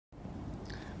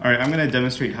All right, I'm going to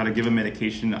demonstrate how to give a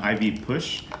medication IV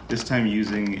push, this time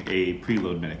using a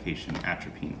preload medication,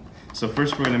 Atropine. So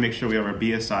first we're going to make sure we have our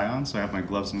BSI on, so I have my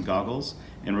gloves and goggles,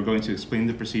 and we're going to explain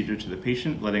the procedure to the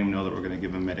patient, letting them know that we're going to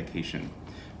give them medication.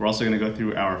 We're also going to go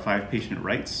through our 5 patient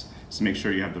rights, so make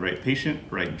sure you have the right patient,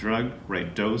 right drug,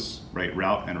 right dose, right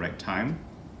route, and right time.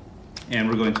 And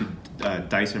we're going to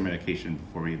dice our medication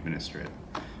before we administer it.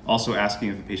 Also asking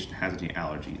if the patient has any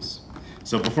allergies.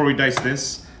 So before we dice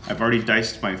this, I've already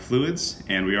diced my fluids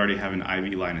and we already have an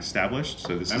IV line established.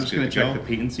 So I'm just going to check the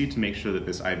patency to make sure that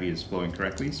this IV is flowing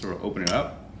correctly. So we'll open it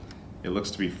up. It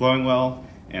looks to be flowing well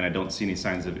and I don't see any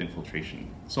signs of infiltration.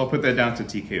 So I'll put that down to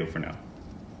TKO for now.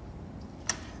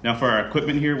 Now for our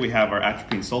equipment here, we have our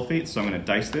atropine sulfate. So I'm going to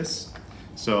dice this.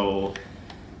 So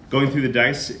going through the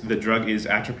dice, the drug is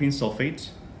atropine sulfate.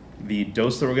 The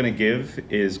dose that we're going to give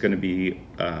is going to be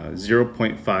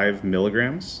 0.5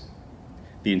 milligrams.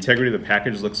 The integrity of the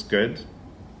package looks good.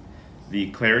 The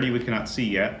clarity we cannot see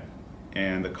yet,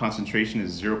 and the concentration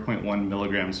is 0.1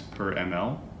 milligrams per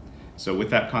ml. So with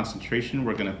that concentration,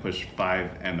 we're going to push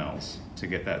 5 mLs to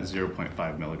get that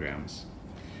 0.5 milligrams.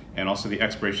 And also the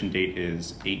expiration date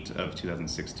is 8 of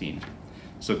 2016.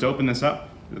 So to open this up,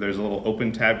 there's a little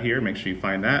open tab here. Make sure you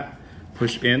find that.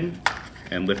 Push in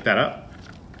and lift that up.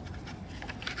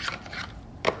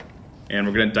 And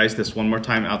we're going to dice this one more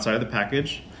time outside of the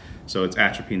package. So it's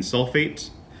atropine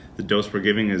sulfate. The dose we're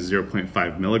giving is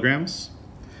 0.5 milligrams.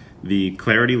 The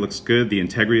clarity looks good, the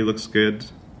integrity looks good,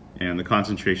 and the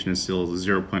concentration is still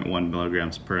 0.1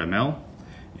 milligrams per ml,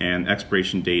 and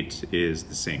expiration date is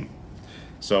the same.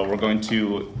 So we're going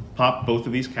to pop both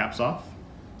of these caps off,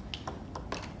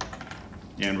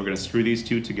 and we're going to screw these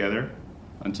two together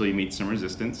until you meet some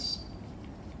resistance.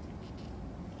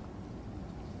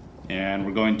 And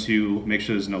we're going to make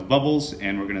sure there's no bubbles,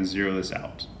 and we're going to zero this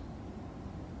out.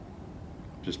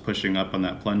 Just pushing up on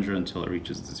that plunger until it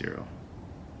reaches the 0.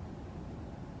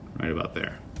 Right about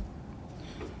there.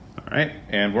 All right,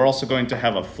 and we're also going to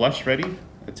have a flush ready,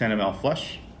 a 10 ml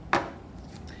flush.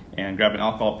 And grab an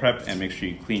alcohol prep and make sure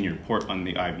you clean your port on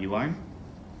the IV line.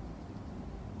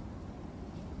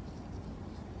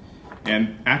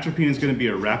 And atropine is going to be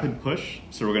a rapid push,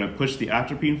 so we're going to push the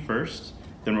atropine first,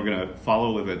 then we're going to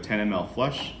follow with a 10 ml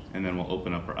flush, and then we'll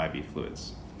open up our IV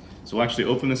fluids. So we'll actually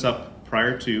open this up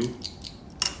prior to.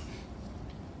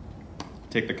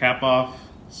 Take the cap off,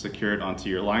 secure it onto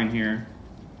your line here.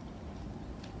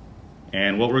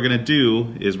 And what we're gonna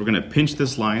do is we're gonna pinch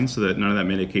this line so that none of that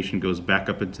medication goes back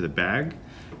up into the bag.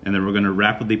 And then we're gonna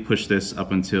rapidly push this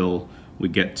up until we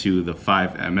get to the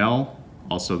 5 ml,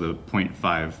 also the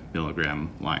 0.5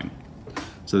 milligram line.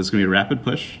 So this is gonna be a rapid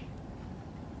push.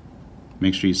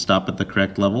 Make sure you stop at the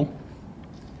correct level.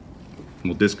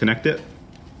 We'll disconnect it.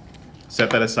 Set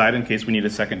that aside in case we need a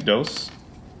second dose.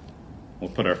 We'll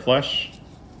put our flush,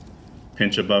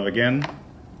 pinch above again,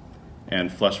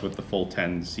 and flush with the full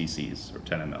 10 cc's or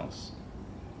 10 mLs.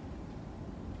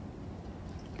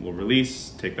 We'll release,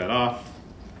 take that off.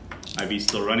 IV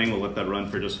still running, we'll let that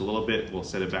run for just a little bit. We'll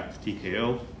set it back to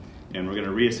TKO, and we're gonna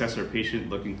reassess our patient,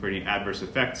 looking for any adverse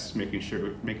effects, making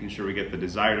sure we get the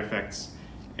desired effects,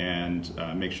 and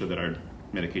make sure that our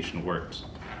medication worked.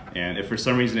 And if for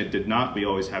some reason it did not, we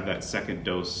always have that second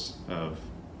dose of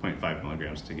 0.5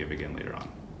 milligrams to give again later on.